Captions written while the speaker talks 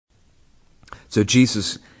So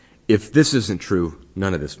Jesus, if this isn't true,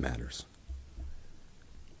 none of this matters.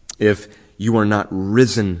 If you are not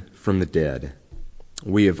risen from the dead,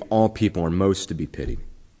 we of all people are most to be pitied.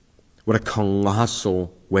 What a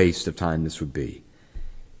colossal waste of time this would be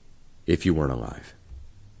if you weren't alive.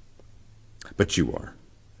 But you are.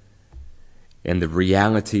 And the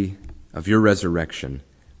reality of your resurrection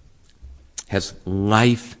has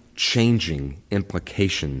life-changing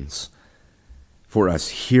implications for us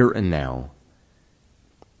here and now,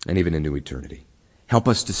 and even into eternity. Help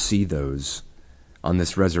us to see those on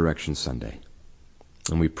this Resurrection Sunday.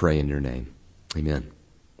 And we pray in your name. Amen.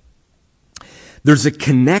 There's a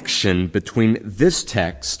connection between this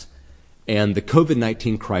text and the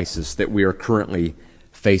COVID-19 crisis that we are currently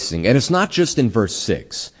facing. And it's not just in verse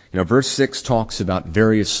 6. Verse 6 talks about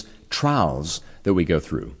various trials that we go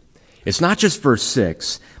through. It's not just verse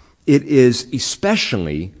 6. It is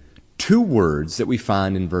especially two words that we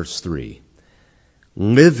find in verse 3.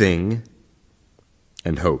 Living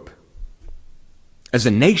and hope. As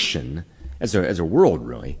a nation, as a world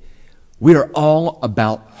really, we are all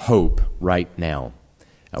about hope right now.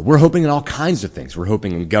 We're hoping in all kinds of things. We're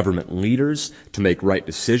hoping in government leaders to make right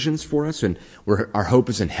decisions for us, and our hope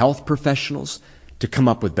is in health professionals to come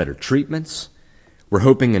up with better treatments. We're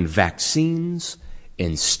hoping in vaccines,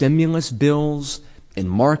 in stimulus bills, in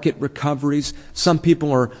market recoveries. Some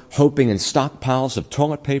people are hoping in stockpiles of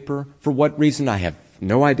toilet paper. For what reason, I have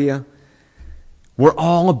no idea. We're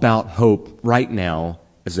all about hope right now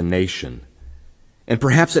as a nation. And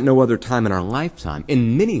perhaps at no other time in our lifetime,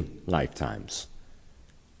 in many lifetimes,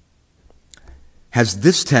 has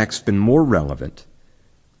this text been more relevant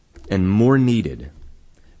and more needed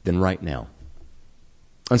than right now.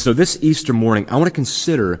 And so this Easter morning, I want to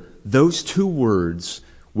consider those two words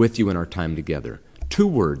with you in our time together. Two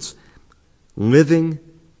words, living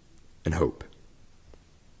and hope.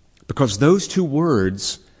 Because those two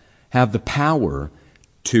words have the power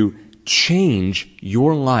to change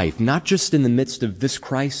your life, not just in the midst of this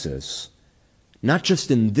crisis, not just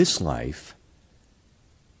in this life,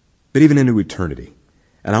 but even into eternity.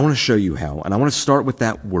 And I want to show you how. And I want to start with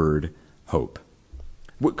that word, hope.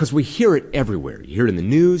 Because we hear it everywhere. You hear it in the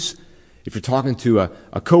news. If you're talking to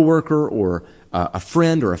a coworker or a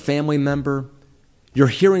friend or a family member, you're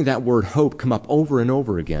hearing that word hope come up over and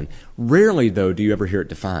over again. Rarely, though, do you ever hear it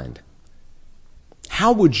defined.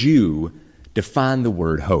 How would you define the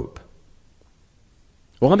word hope?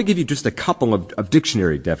 Well, let me give you just a couple of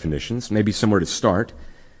dictionary definitions, maybe somewhere to start.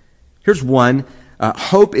 Here's one.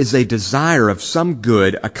 Hope is a desire of some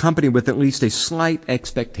good accompanied with at least a slight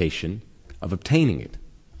expectation of obtaining it.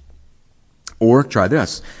 Or, try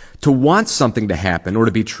this, to want something to happen or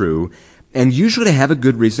to be true, and usually to have a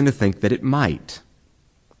good reason to think that it might.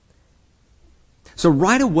 So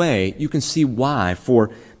right away, you can see why,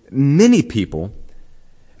 for many people,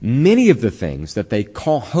 many of the things that they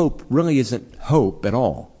call hope really isn't hope at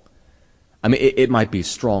all. I mean, it might be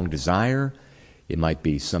strong desire. It might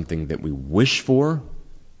be something that we wish for.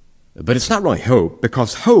 But it's not really hope,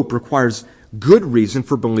 because hope requires good reason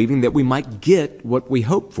for believing that we might get what we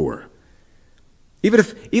hope for. Even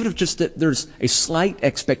if just that there's a slight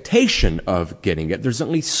expectation of getting it, there's at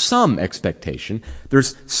least some expectation.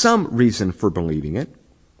 There's some reason for believing it.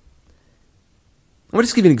 I'll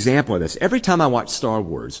just give you an example of this. Every time I watch Star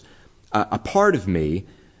Wars, a part of me,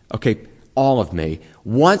 all of me,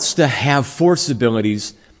 wants to have force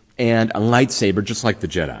abilities and a lightsaber just like the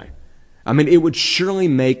Jedi. I mean, it would surely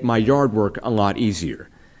make my yard work a lot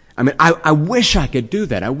easier. I mean, I wish I could do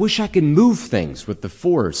that. I wish I could move things with the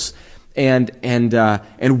Force and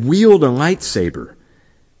wield a lightsaber.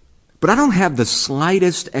 But I don't have the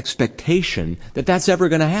slightest expectation that that's ever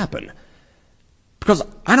going to happen. Because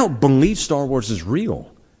I don't believe Star Wars is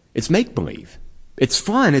real. It's make-believe. It's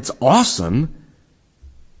fun. It's awesome.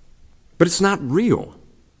 But it's not real.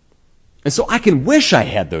 And so I can wish I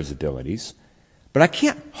had those abilities, but I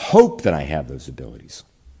can't hope that I have those abilities.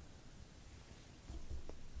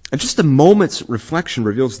 And just a moment's reflection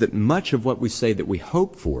reveals that much of what we say that we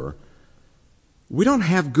hope for, we don't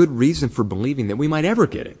have good reason for believing that we might ever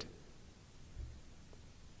get it.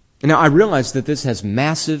 And now I realize that this has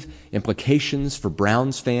massive implications for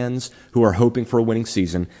Browns fans who are hoping for a winning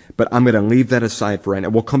season, but I'm going to leave that aside for right now.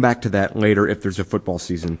 We'll come back to that later if there's a football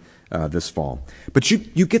season this fall. But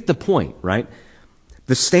you get the point, right?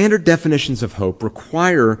 The standard definitions of hope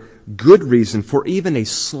require good reason for even a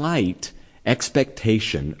slight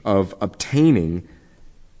expectation of obtaining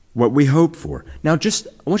what we hope for. Now,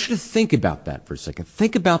 I want you to think about that for a second.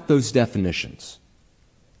 Think about those definitions.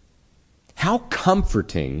 How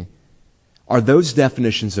comforting are those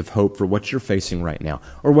definitions of hope for what you're facing right now,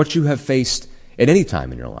 or what you have faced at any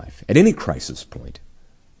time in your life, at any crisis point.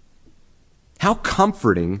 How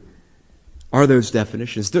comforting are those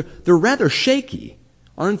definitions? They're rather shaky,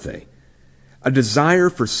 aren't they? A desire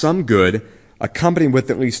for some good accompanied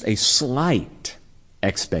with at least a slight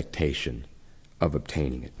expectation of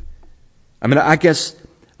obtaining it. I mean, I guess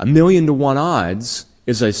 1,000,000 to 1 odds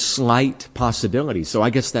is a slight possibility, so I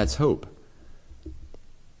guess that's hope.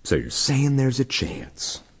 So you're saying there's a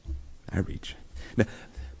chance. I read you. Now,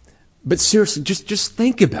 but seriously, just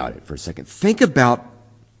think about it for a second. Think about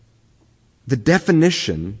the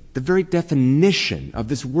definition, the very definition of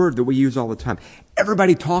this word that we use all the time.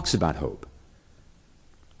 Everybody talks about hope.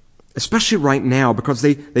 Especially right now, because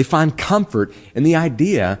they find comfort in the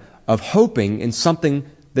idea of hoping in something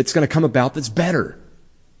that's going to come about that's better.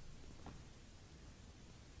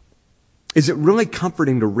 Is it really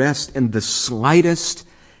comforting to rest in the slightest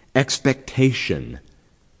expectation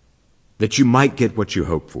that you might get what you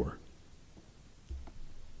hope for?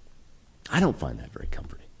 I don't find that very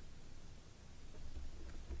comforting.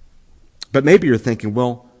 But maybe you're thinking,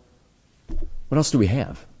 well, what else do we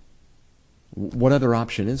have? What other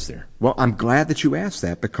option is there? Well, I'm glad that you asked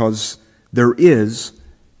that, because there is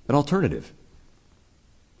an alternative.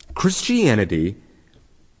 Christianity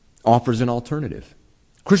offers an alternative.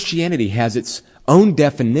 Christianity has its own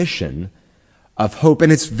definition of hope,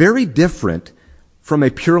 and it's very different from a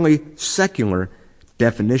purely secular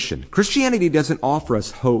definition. Christianity doesn't offer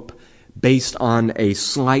us hope based on a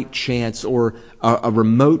slight chance or a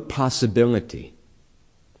remote possibility.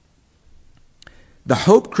 The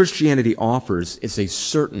hope Christianity offers is a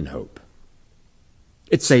certain hope.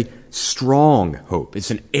 It's a strong hope.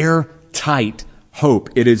 It's an airtight hope.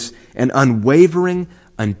 It is an unwavering,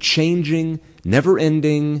 unchanging,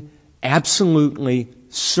 never-ending, absolutely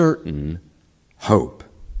certain hope.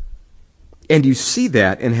 And you see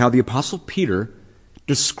that in how the Apostle Peter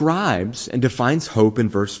describes and defines hope in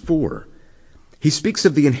verse 4. He speaks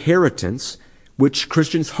of the inheritance which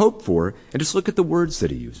Christians hope for, and just look at the words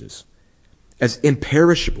that he uses. As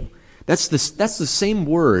imperishable. That's the same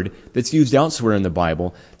word that's used elsewhere in the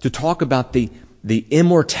Bible to talk about the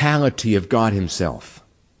immortality of God himself.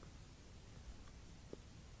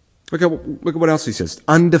 Look at what else he says.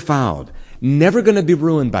 Undefiled. Never going to be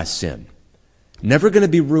ruined by sin. Never going to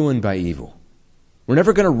be ruined by evil. We're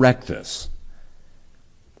never going to wreck this.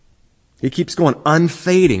 He keeps going,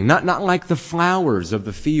 unfading, not like the flowers of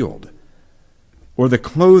the field or the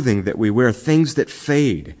clothing that we wear, things that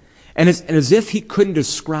fade. And as if he couldn't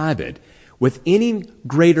describe it with any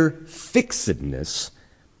greater fixedness,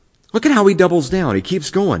 look at how he doubles down. He keeps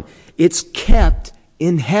going. It's kept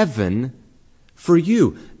in heaven for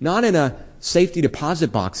you, not in a safety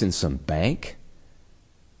deposit box in some bank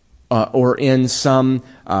or in some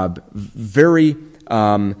very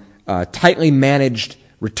tightly managed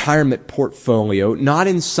retirement portfolio, not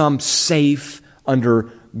in some safe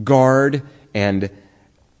under guard and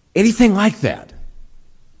anything like that.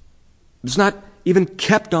 It's not even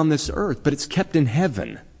kept on this earth, but it's kept in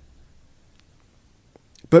heaven.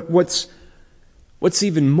 But what's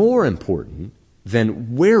even more important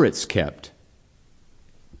than where it's kept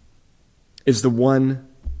is the one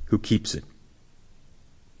who keeps it.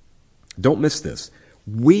 Don't miss this.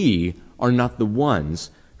 We are not the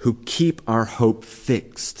ones who keep our hope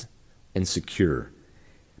fixed and secure.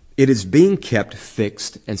 It is being kept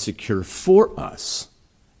fixed and secure for us.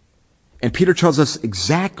 And Peter tells us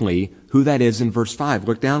exactly who that is in verse 5.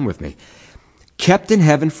 Look down with me. Kept in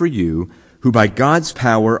heaven for you, who by God's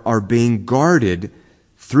power are being guarded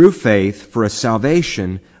through faith for a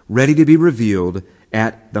salvation ready to be revealed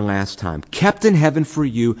at the last time. Kept in heaven for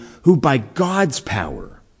you, who by God's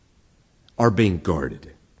power are being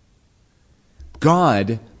guarded.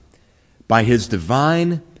 God, by his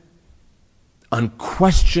divine,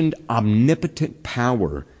 unquestioned, omnipotent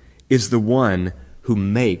power, is the one who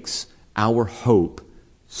makes our hope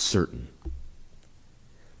certain.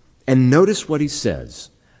 And notice what he says.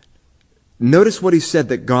 Notice what he said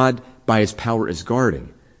that God, by his power, is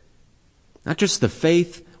guarding. Not just the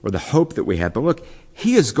faith or the hope that we have, but look,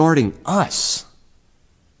 he is guarding us.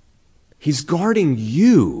 He's guarding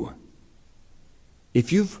you.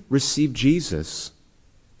 If you've received Jesus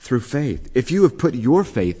through faith, if you have put your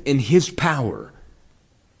faith in his power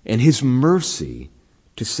and his mercy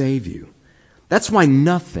to save you, that's why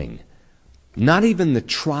nothing, not even the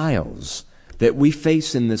trials that we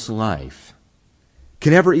face in this life,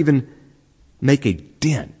 can ever even make a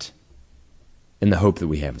dent in the hope that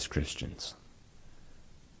we have as Christians.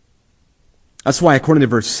 That's why, according to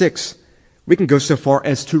verse 6, we can go so far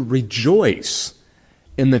as to rejoice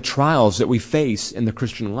in the trials that we face in the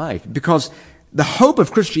Christian life, because The hope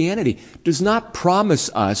of Christianity does not promise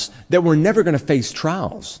us that we're never going to face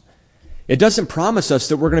trials. It doesn't promise us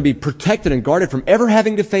that we're going to be protected and guarded from ever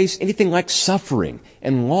having to face anything like suffering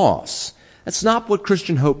and loss. That's not what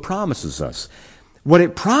Christian hope promises us. What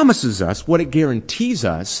it promises us, what it guarantees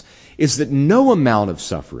us, is that no amount of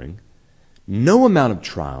suffering, no amount of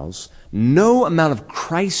trials, no amount of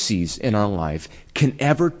crises in our life can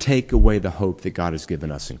ever take away the hope that God has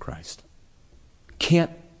given us in Christ.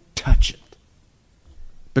 Can't touch it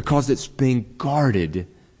because it's being guarded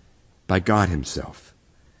by God Himself.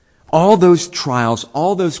 All those trials,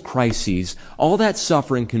 all those crises, all that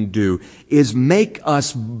suffering can do is make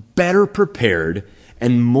us better prepared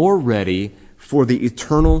and more ready for the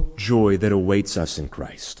eternal joy that awaits us in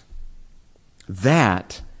Christ.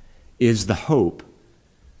 That is the hope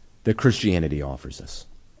that Christianity offers us.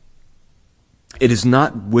 It is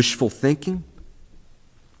not wishful thinking.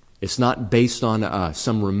 It's not based on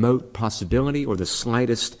some remote possibility or the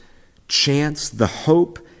slightest chance. The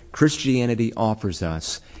hope Christianity offers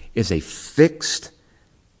us is a fixed,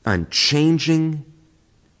 unchanging,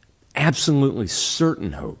 absolutely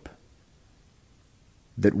certain hope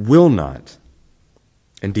that will not,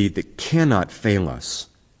 indeed that cannot fail us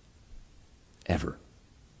ever.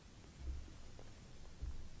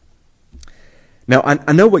 Now,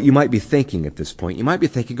 I know what you might be thinking at this point. You might be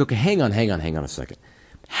thinking, okay, hang on a second.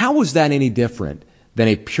 How is that any different than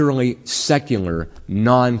a purely secular,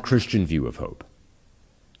 non-Christian view of hope?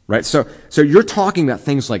 Right? So you're talking about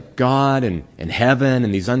things like God and heaven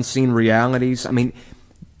and these unseen realities. I mean,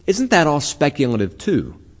 isn't that all speculative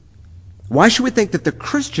too? Why should we think that the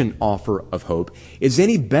Christian offer of hope is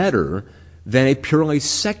any better than a purely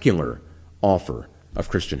secular offer of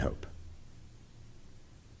Christian hope?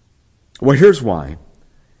 Well, here's why.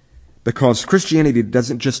 Because Christianity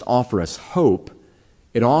doesn't just offer us hope,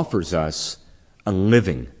 it offers us a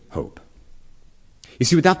living hope. You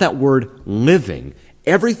see, without that word living,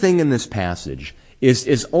 everything in this passage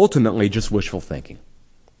is ultimately just wishful thinking.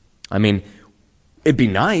 I mean, it'd be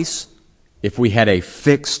nice if we had a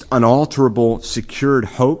fixed, unalterable, secured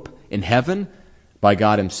hope in heaven by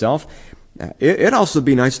God Himself. It'd also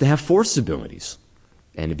be nice to have force abilities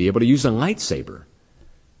and to be able to use a lightsaber.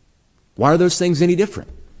 Why are those things any different?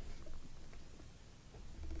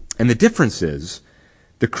 And the difference is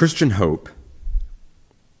the Christian hope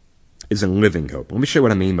is a living hope. Let me show you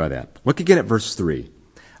what I mean by that. Look again at verse 3.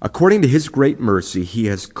 According to His great mercy, He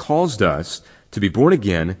has caused us to be born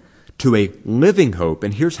again to a living hope.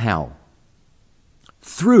 And here's how.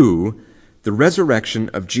 Through the resurrection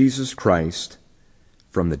of Jesus Christ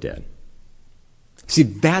from the dead. See,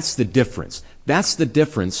 that's the difference. That's the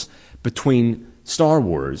difference between Star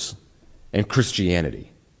Wars and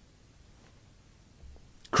Christianity.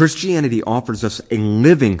 Christianity offers us a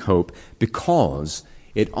living hope because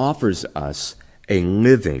it offers us a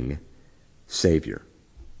living Savior.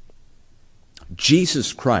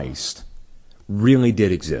 Jesus Christ really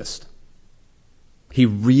did exist. He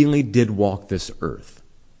really did walk this earth.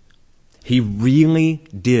 He really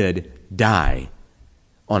did die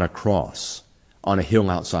on a cross on a hill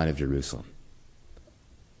outside of Jerusalem.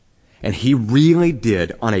 And He really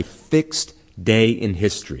did, on a fixed day in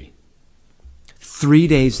history, 3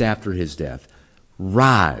 days after His death,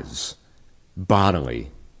 rise bodily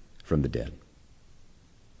from the dead.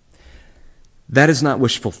 That is not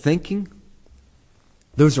wishful thinking.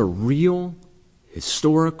 Those are real,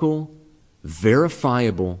 historical,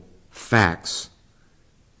 verifiable facts.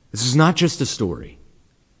 This is not just a story.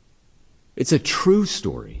 It's a true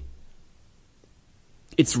story.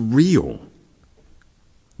 It's real.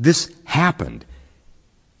 This happened.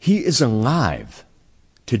 He is alive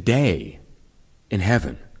today in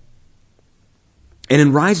heaven. And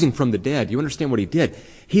in rising from the dead, you understand what He did?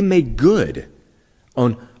 He made good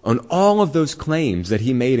on all of those claims that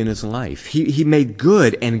He made in His life. He made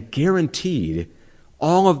good and guaranteed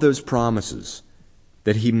all of those promises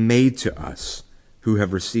that He made to us who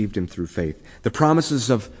have received Him through faith. The promises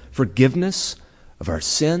of forgiveness of our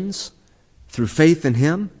sins through faith in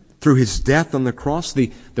Him, through His death on the cross,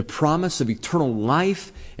 the promise of eternal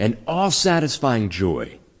life and all-satisfying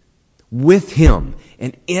joy with Him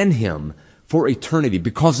and in Him for eternity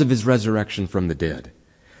because of His resurrection from the dead.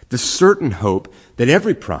 The certain hope that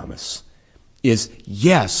every promise is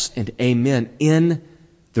yes and amen in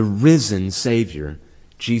the risen Savior,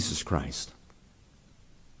 Jesus Christ.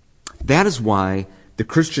 That is why the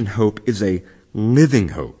Christian hope is a living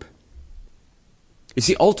hope. You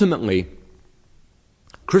see, ultimately,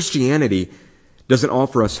 Christianity doesn't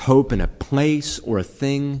offer us hope in a place or a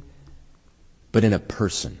thing, but in a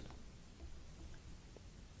person.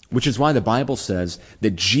 Which is why the Bible says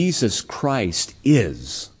that Jesus Christ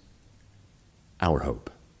is our hope.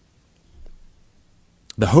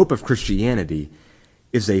 The hope of Christianity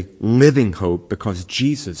is a living hope because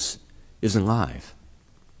Jesus is alive.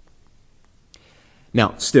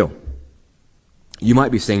 Now, still, you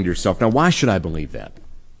might be saying to yourself, now why should I believe that?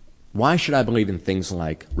 Why should I believe in things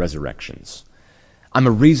like resurrections? I'm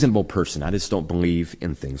a reasonable person. I just don't believe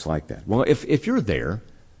in things like that. Well, if you're there,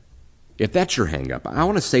 if that's your hang-up, I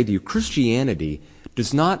want to say to you, Christianity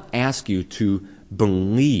does not ask you to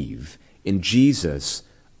believe in Jesus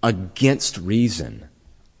against reason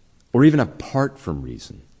or even apart from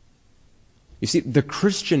reason. You see, the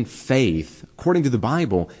Christian faith, according to the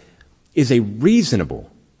Bible, is a reasonable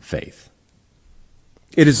faith.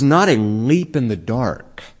 It is not a leap in the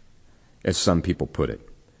dark, as some people put it.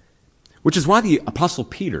 Which is why the Apostle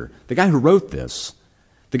Peter, the guy who wrote this,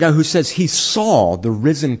 the guy who says he saw the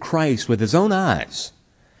risen Christ with his own eyes,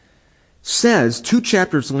 says 2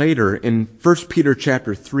 chapters later in 1 Peter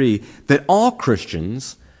chapter 3 that all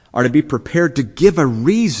Christians are to be prepared to give a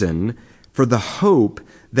reason for the hope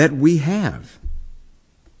that we have.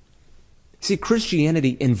 See,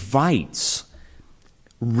 Christianity invites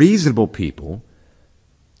reasonable people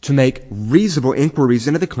to make reasonable inquiries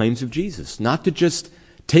into the claims of Jesus, not to just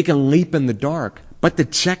take a leap in the dark, but to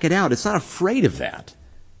check it out. It's not afraid of that.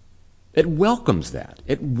 It welcomes that.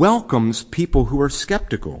 It welcomes people who are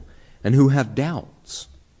skeptical and who have doubts,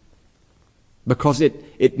 because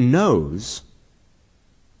it knows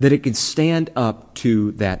that it can stand up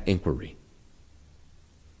to that inquiry.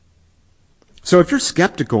 So if you're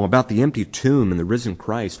skeptical about the empty tomb and the risen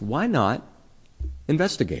Christ, why not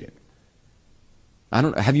investigate it?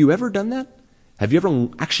 Have you ever done that? Have you ever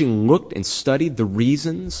actually looked and studied the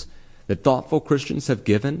reasons that thoughtful Christians have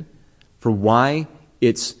given for why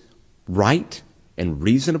it's right and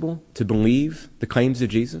reasonable to believe the claims of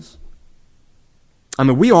Jesus? I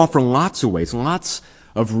mean, we offer lots of ways, lots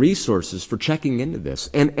of resources for checking into this.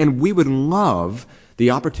 And we would love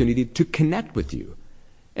the opportunity to connect with you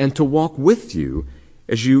and to walk with you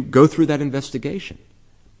as you go through that investigation.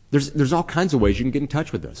 There's all kinds of ways you can get in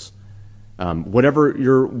touch with us. Whatever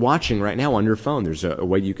you're watching right now on your phone, there's a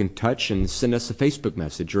way you can touch and send us a Facebook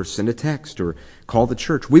message or send a text or call the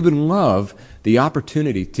church. We would love the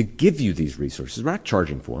opportunity to give you these resources. We're not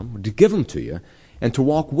charging for them, to give them to you and to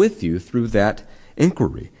walk with you through that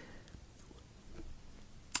inquiry.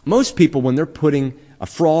 Most people, when they're putting a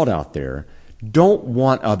fraud out there, don't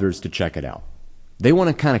want others to check it out. They want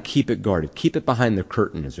to kind of keep it guarded, keep it behind the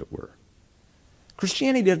curtain, as it were.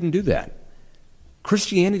 Christianity doesn't do that.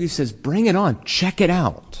 Christianity says, bring it on, check it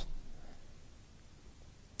out.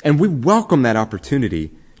 And we welcome that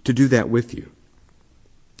opportunity to do that with you.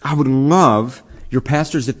 I would love, your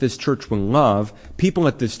pastors at this church would love, people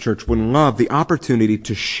at this church would love the opportunity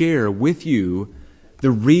to share with you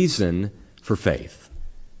the reason for faith.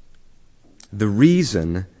 The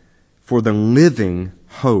reason for the living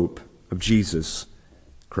hope of Jesus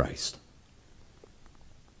Christ.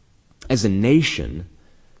 As a nation,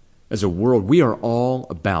 as a world, we are all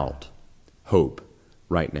about hope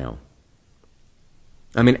right now.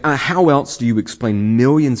 I mean, how else do you explain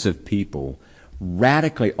millions of people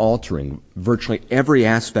radically altering virtually every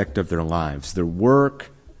aspect of their lives? Their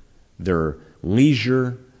work, their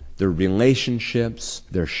leisure, their relationships,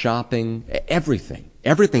 their shopping, everything.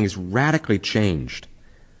 Everything is radically changed.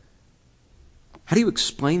 How do you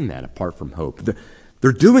explain that apart from hope?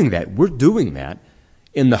 They're doing that. We're doing that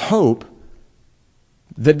in the hope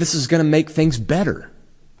that this is going to make things better.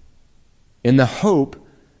 In the hope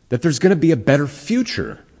that there's going to be a better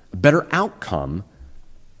future, a better outcome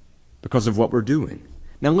because of what we're doing.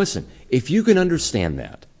 Now listen, if you can understand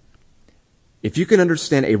that, if you can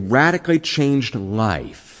understand a radically changed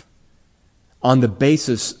life on the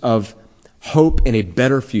basis of hope in a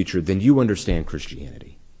better future, then you understand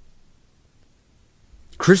Christianity.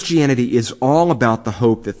 Christianity is all about the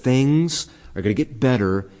hope that things are going to get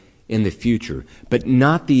better in the future, but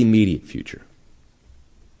not the immediate future.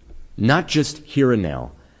 Not just here and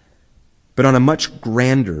now, but on a much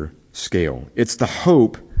grander scale. It's the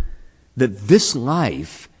hope that this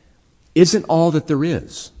life isn't all that there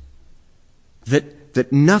is.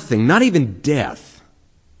 That nothing, not even death,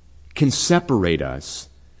 can separate us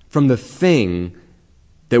from the thing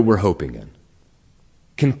that we're hoping in.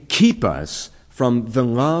 Can keep us from the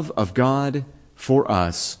love of God for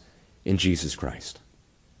us in Jesus Christ.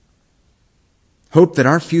 Hope that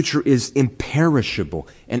our future is imperishable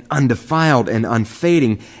and undefiled and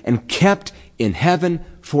unfading and kept in heaven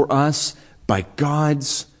for us by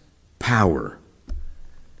God's power.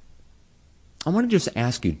 I want to just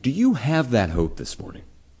ask you, do you have that hope this morning?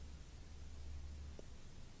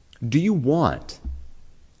 Do you want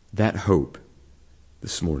that hope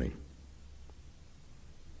this morning?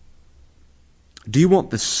 Do you want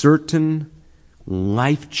the certain,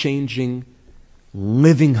 life-changing,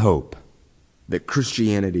 living hope that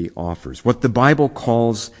Christianity offers? What the Bible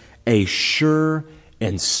calls a sure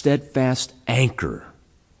and steadfast anchor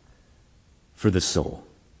for the soul.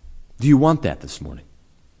 Do you want that this morning?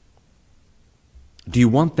 Do you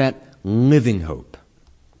want that living hope?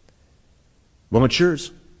 Well, it's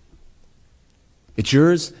yours. It's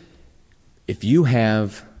yours if you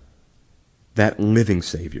have that living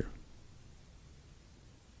Savior.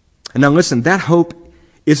 And now listen, that hope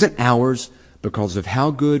isn't ours because of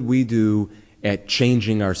how good we do at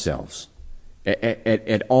changing ourselves,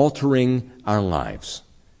 at altering our lives,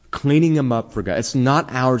 cleaning them up for God. It's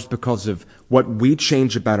not ours because of what we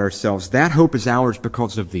change about ourselves. That hope is ours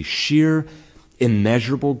because of the sheer,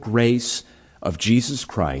 immeasurable grace of Jesus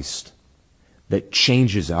Christ that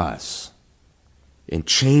changes us and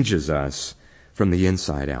changes us from the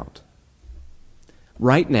inside out.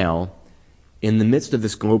 Right now, in the midst of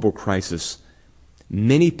this global crisis,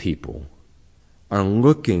 many people are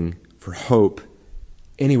looking for hope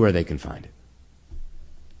anywhere they can find it.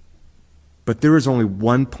 But there is only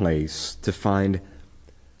one place to find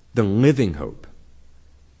the living hope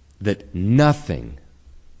that nothing,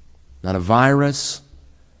 not a virus,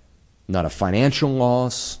 not a financial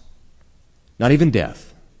loss, not even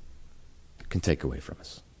death, can take away from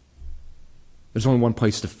us. There's only one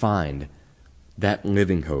place to find that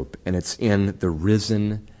living hope, and it's in the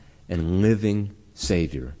risen and living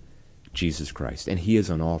Savior, Jesus Christ. And He is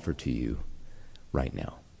on offer to you right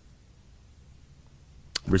now.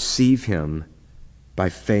 Receive Him by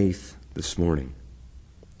faith this morning.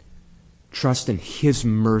 Trust in His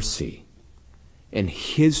mercy and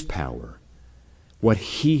His power, what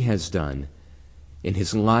He has done in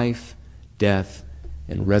His life, death,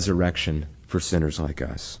 and resurrection for sinners like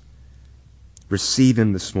us. Receive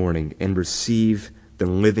Him this morning and receive the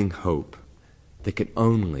living hope that can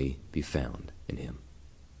only be found in Him.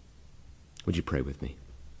 Would you pray with me?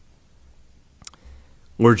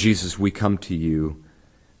 Lord Jesus, we come to you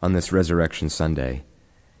on this Resurrection Sunday,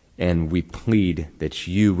 and we plead that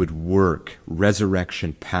you would work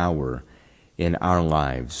resurrection power in our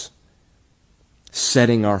lives,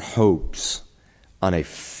 setting our hopes on a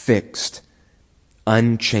fixed,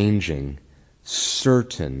 unchanging,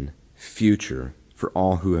 certain future for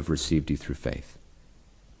all who have received you through faith.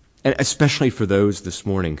 And especially for those this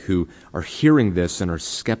morning who are hearing this and are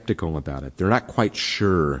skeptical about it. They're not quite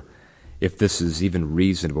sure if this is even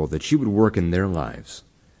reasonable, that you would work in their lives,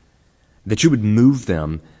 that you would move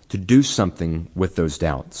them to do something with those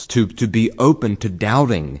doubts, to be open to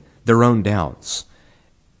doubting their own doubts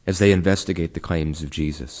as they investigate the claims of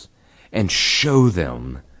Jesus and show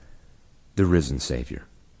them the risen Savior.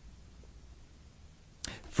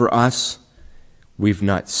 For us, we've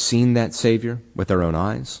not seen that Savior with our own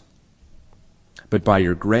eyes, but by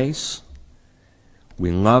your grace,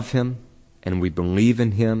 we love Him and we believe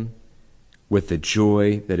in Him with a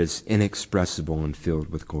joy that is inexpressible and filled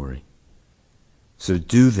with glory. So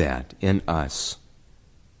do that in us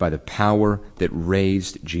by the power that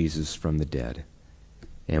raised Jesus from the dead.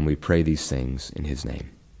 And we pray these things in His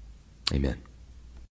name. Amen.